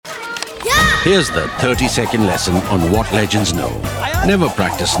Here's the 30-second lesson on what legends know. Never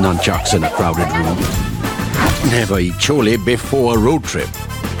practice nunchucks in a crowded room. Never eat chole before a road trip.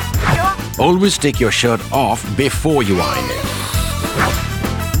 Always take your shirt off before you iron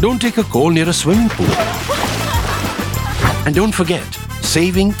it. Don't take a call near a swimming pool. And don't forget,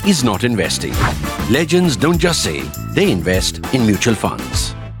 saving is not investing. Legends don't just save, they invest in mutual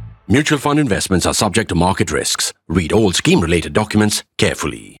funds. Mutual fund investments are subject to market risks. Read all scheme-related documents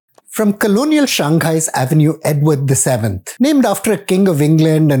carefully. From colonial Shanghai's Avenue Edward VII, named after a king of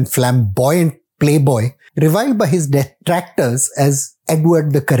England and flamboyant playboy, reviled by his detractors as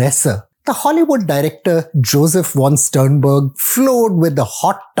Edward the Caresser, the Hollywood director Joseph von Sternberg flowed with the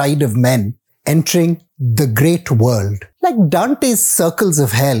hot tide of men entering the great world. Like Dante's circles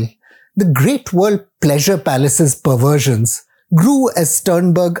of hell, the great world pleasure palace's perversions grew as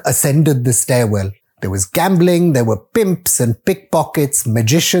Sternberg ascended the stairwell. There was gambling, there were pimps and pickpockets,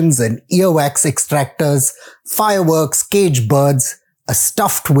 magicians and earwax extractors, fireworks, caged birds, a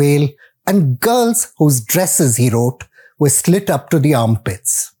stuffed whale, and girls whose dresses, he wrote, were slit up to the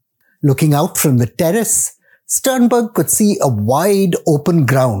armpits. Looking out from the terrace, Sternberg could see a wide open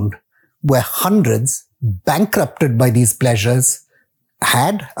ground where hundreds, bankrupted by these pleasures,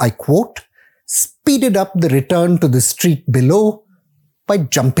 had, I quote, speeded up the return to the street below by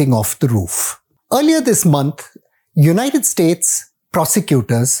jumping off the roof. Earlier this month, United States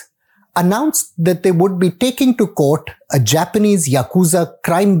prosecutors announced that they would be taking to court a Japanese Yakuza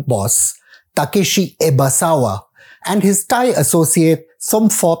crime boss, Takeshi Ebasawa, and his Thai associate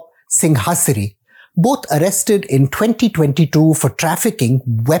Somphop Singhasiri, both arrested in 2022 for trafficking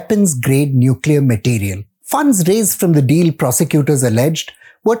weapons-grade nuclear material. Funds raised from the deal, prosecutors alleged,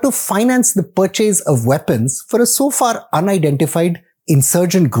 were to finance the purchase of weapons for a so far unidentified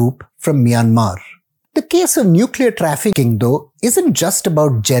insurgent group from Myanmar. The case of nuclear trafficking, though, isn't just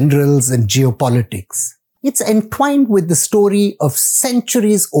about generals and geopolitics. It's entwined with the story of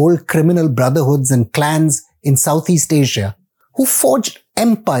centuries-old criminal brotherhoods and clans in Southeast Asia who forged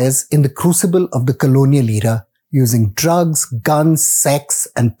empires in the crucible of the colonial era using drugs, guns, sex,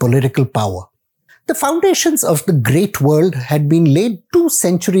 and political power. The foundations of the Great World had been laid 2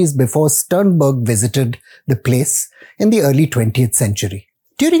 centuries before Sternberg visited the place in the early 20th century.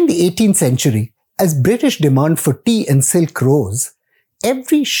 During the 18th century, as British demand for tea and silk rose,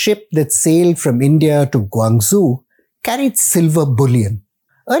 every ship that sailed from India to Guangzhou carried silver bullion.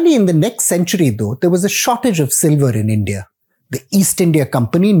 Early in the next century, though, there was a shortage of silver in India. The East India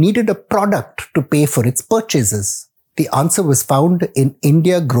Company needed a product to pay for its purchases. The answer was found in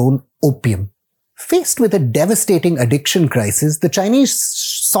India-grown opium. Faced with a devastating addiction crisis, the Chinese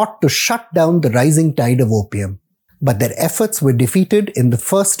sought to shut down the rising tide of opium. But their efforts were defeated in the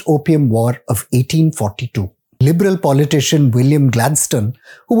First Opium War of 1842. Liberal politician William Gladstone,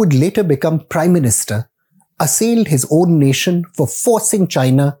 who would later become Prime Minister, assailed his own nation for forcing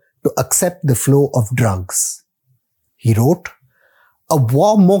China to accept the flow of drugs. He wrote, "A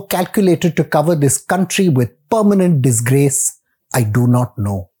war more calculated to cover this country with permanent disgrace, I do not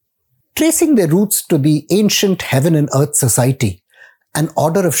know." Tracing their roots to the ancient Heaven and Earth Society, an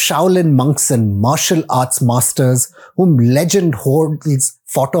order of Shaolin monks and martial arts masters whom legend holds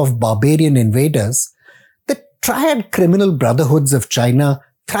fought off barbarian invaders, the triad criminal brotherhoods of China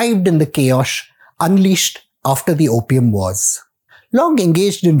thrived in the chaos unleashed after the Opium Wars. Long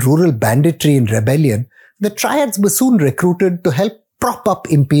engaged in rural banditry and rebellion, the triads were soon recruited to help prop up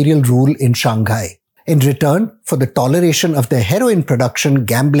imperial rule in Shanghai. In return for the toleration of their heroin production,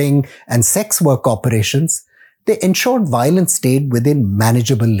 gambling, and sex work operations, they ensured violence stayed within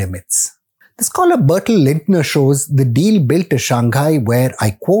manageable limits. The scholar Bertel Lintner shows the deal built a Shanghai where,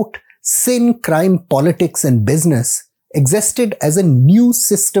 I quote, sin, crime, politics, and business existed as a new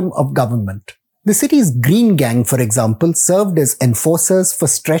system of government. The city's Green Gang, for example, served as enforcers for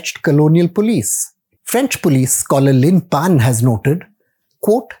stretched colonial police. French police scholar Lin Pan has noted,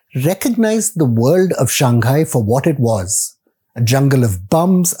 quote, recognized the world of Shanghai for what it was. A jungle of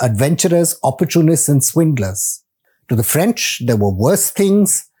bums, adventurers, opportunists, and swindlers. To the French, there were worse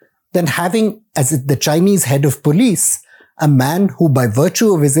things than having, as the Chinese head of police, a man who, by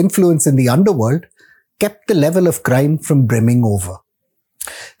virtue of his influence in the underworld, kept the level of crime from brimming over.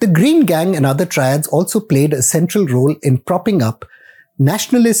 The Green Gang and other triads also played a central role in propping up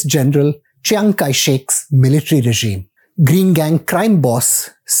nationalist general Chiang Kai-shek's military regime. Green Gang crime boss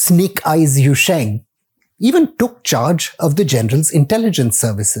Snake Eyes Yu Sheng even took charge of the general's intelligence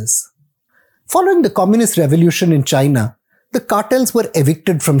services. Following the Communist Revolution in China, the cartels were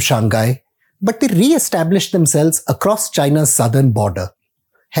evicted from Shanghai, but they re-established themselves across China's southern border,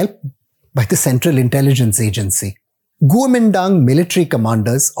 helped by the Central Intelligence Agency. Guomindang military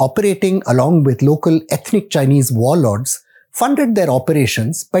commanders operating along with local ethnic Chinese warlords funded their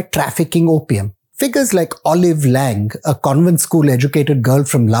operations by trafficking opium. Figures like Olive Lang, a convent school-educated girl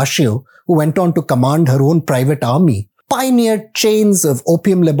from Lashio who went on to command her own private army, pioneered chains of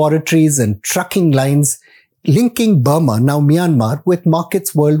opium laboratories and trucking lines linking Burma, now Myanmar, with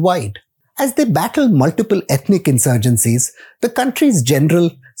markets worldwide. As they battled multiple ethnic insurgencies, the country's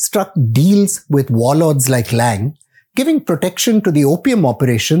general struck deals with warlords like Lang, giving protection to the opium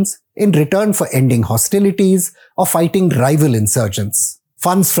operations in return for ending hostilities or fighting rival insurgents.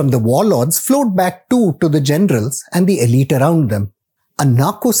 Funds from the warlords flowed back too to the generals and the elite around them. A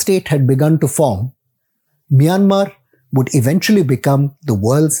narco-state had begun to form. Myanmar would eventually become the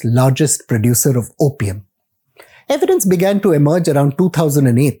world's largest producer of opium. Evidence began to emerge around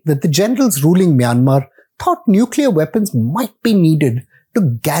 2008 that the generals ruling Myanmar thought nuclear weapons might be needed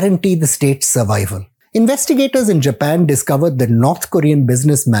to guarantee the state's survival. Investigators in Japan discovered that North Korean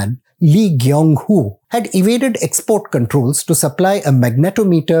businessman Lee Gyong-hoo had evaded export controls to supply a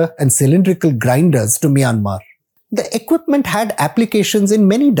magnetometer and cylindrical grinders to Myanmar. The equipment had applications in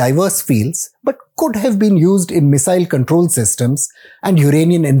many diverse fields, but could have been used in missile control systems and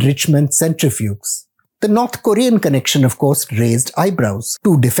uranium enrichment centrifuges. The North Korean connection, of course, raised eyebrows.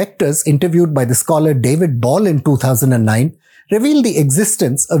 Two defectors interviewed by the scholar David Ball in 2009 revealed the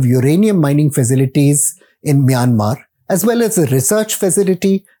existence of uranium mining facilities in Myanmar, as well as a research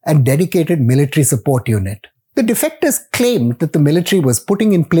facility and dedicated military support unit. The defectors claimed that the military was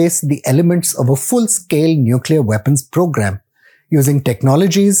putting in place the elements of a full-scale nuclear weapons program, using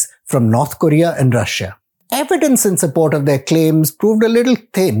technologies from North Korea and Russia. Evidence in support of their claims proved a little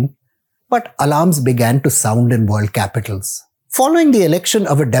thin, but alarms began to sound in world capitals. Following the election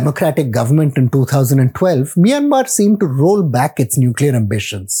of a democratic government in 2012, Myanmar seemed to roll back its nuclear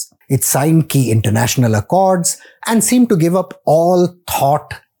ambitions. It signed key international accords and seemed to give up all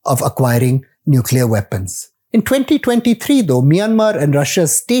thought of acquiring nuclear weapons. In 2023, though, Myanmar and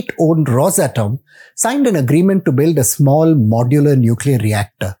Russia's state-owned Rosatom signed an agreement to build a small modular nuclear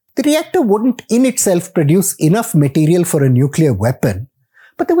reactor. The reactor wouldn't in itself produce enough material for a nuclear weapon,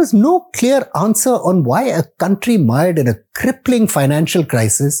 but there was no clear answer on why a country mired in a crippling financial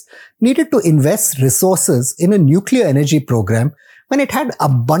crisis needed to invest resources in a nuclear energy program when it had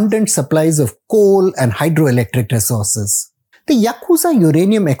abundant supplies of coal and hydroelectric resources. The Yakuza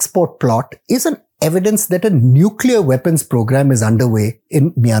uranium export plot is an evidence that a nuclear weapons program is underway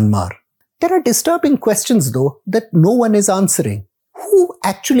in Myanmar. There are disturbing questions, though, that no one is answering. Who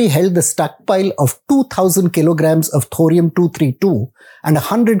actually held the stockpile of 2,000 kilograms of thorium-232 and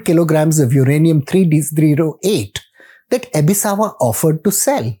 100 kilograms of uranium-308 that Ebisawa offered to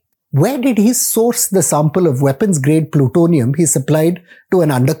sell? Where did he source the sample of weapons-grade plutonium he supplied to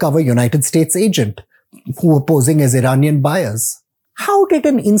an undercover United States agent who were posing as Iranian buyers? How did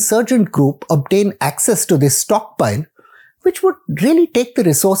an insurgent group obtain access to this stockpile, which would really take the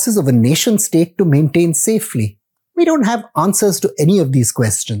resources of a nation-state to maintain safely? We don't have answers to any of these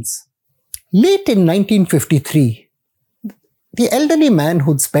questions. Late in 1953, the elderly man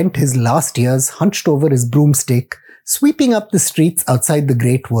who'd spent his last years hunched over his broomstick, sweeping up the streets outside the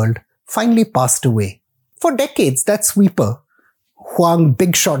Great World, finally passed away. For decades, that sweeper, Huang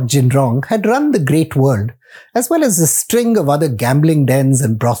Big Shot Jinrong, had run the Great World, as well as a string of other gambling dens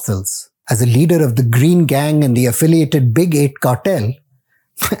and brothels. As a leader of the Green Gang and the affiliated Big 8 cartel,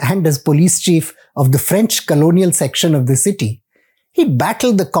 and as police chief of the French colonial section of the city, he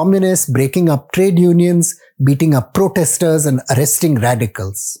battled the communists, breaking up trade unions, beating up protesters, and arresting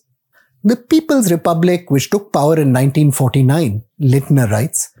radicals. The People's Republic, which took power in 1949, Lintner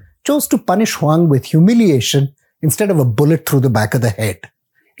writes, chose to punish Huang with humiliation instead of a bullet through the back of the head.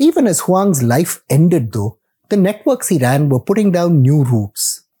 Even as Huang's life ended, though, the networks he ran were putting down new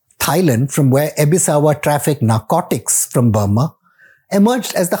routes. Thailand, from where Ebisawa trafficked narcotics from Burma,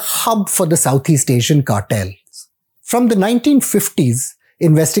 emerged as the hub for the Southeast Asian cartels. From the 1950s,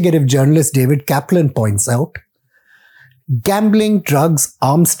 investigative journalist David Kaplan points out, gambling, drugs,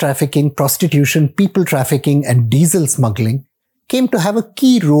 arms trafficking, prostitution, people trafficking, and diesel smuggling came to have a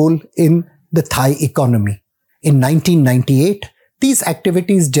key role in the Thai economy. In 1998, these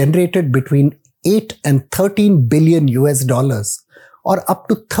activities generated between 8 and 13 billion US dollars, or up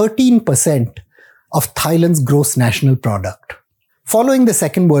to 13% of Thailand's gross national product. Following the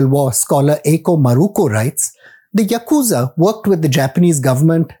Second World War, scholar Eiko Maruko writes, the Yakuza worked with the Japanese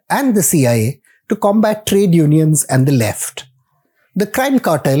government and the CIA to combat trade unions and the left. The crime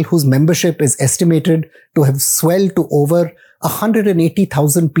cartel, whose membership is estimated to have swelled to over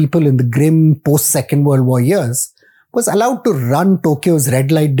 180,000 people in the grim post-Second World War years, was allowed to run Tokyo's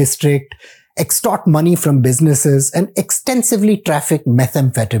red light district, extort money from businesses, and extensively traffic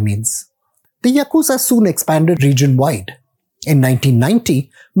methamphetamines. The Yakuza soon expanded region-wide. In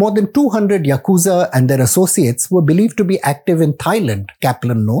 1990, more than 200 Yakuza and their associates were believed to be active in Thailand,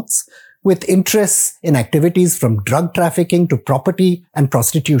 Kaplan notes, with interests in activities from drug trafficking to property and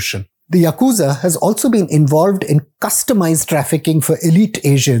prostitution. The Yakuza has also been involved in customized trafficking for elite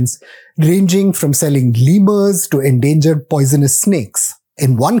Asians, ranging from selling lemurs to endangered poisonous snakes.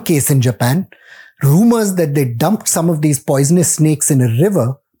 In one case in Japan, rumors that they dumped some of these poisonous snakes in a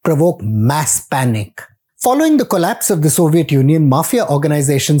river provoked mass panic. Following the collapse of the Soviet Union, mafia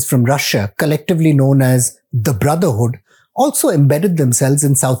organizations from Russia, collectively known as the Brotherhood, also embedded themselves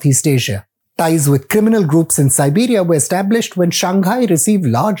in Southeast Asia. Ties with criminal groups in Siberia were established when Shanghai received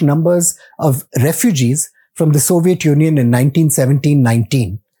large numbers of refugees from the Soviet Union in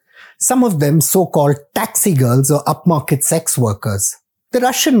 1917-19. Some of them so-called taxi girls or upmarket sex workers. The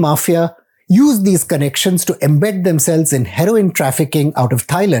Russian mafia used these connections to embed themselves in heroin trafficking out of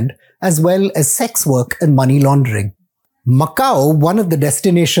Thailand, as well as sex work and money laundering. Macau, one of the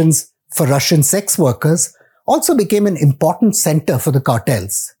destinations for Russian sex workers, also became an important center for the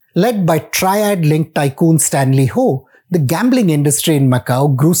cartels. Led by triad-linked tycoon Stanley Ho, the gambling industry in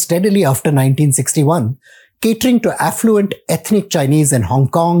Macau grew steadily after 1961, catering to affluent ethnic Chinese in Hong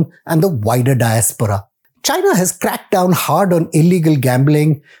Kong and the wider diaspora. China has cracked down hard on illegal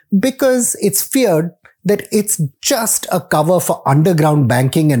gambling because it's feared that it's just a cover for underground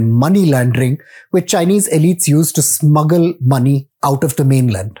banking and money laundering, which Chinese elites use to smuggle money out of the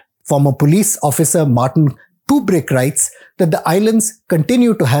mainland. Former police officer Martin Kubrick writes that the islands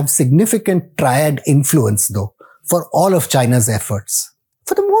continue to have significant triad influence, though, for all of China's efforts.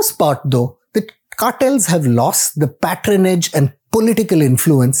 For the most part, though, the cartels have lost the patronage and political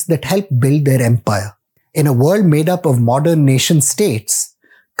influence that helped build their empire. In a world made up of modern nation states,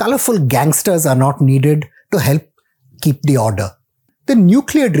 colorful gangsters are not needed to help keep the order. The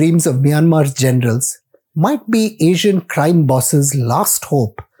nuclear dreams of Myanmar's generals might be Asian crime bosses' last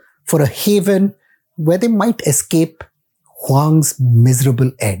hope for a haven where they might escape Huang's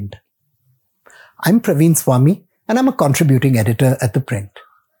miserable end. I'm Praveen Swami, and I'm a contributing editor at The Print.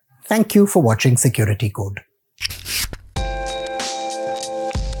 Thank you for watching Security Code.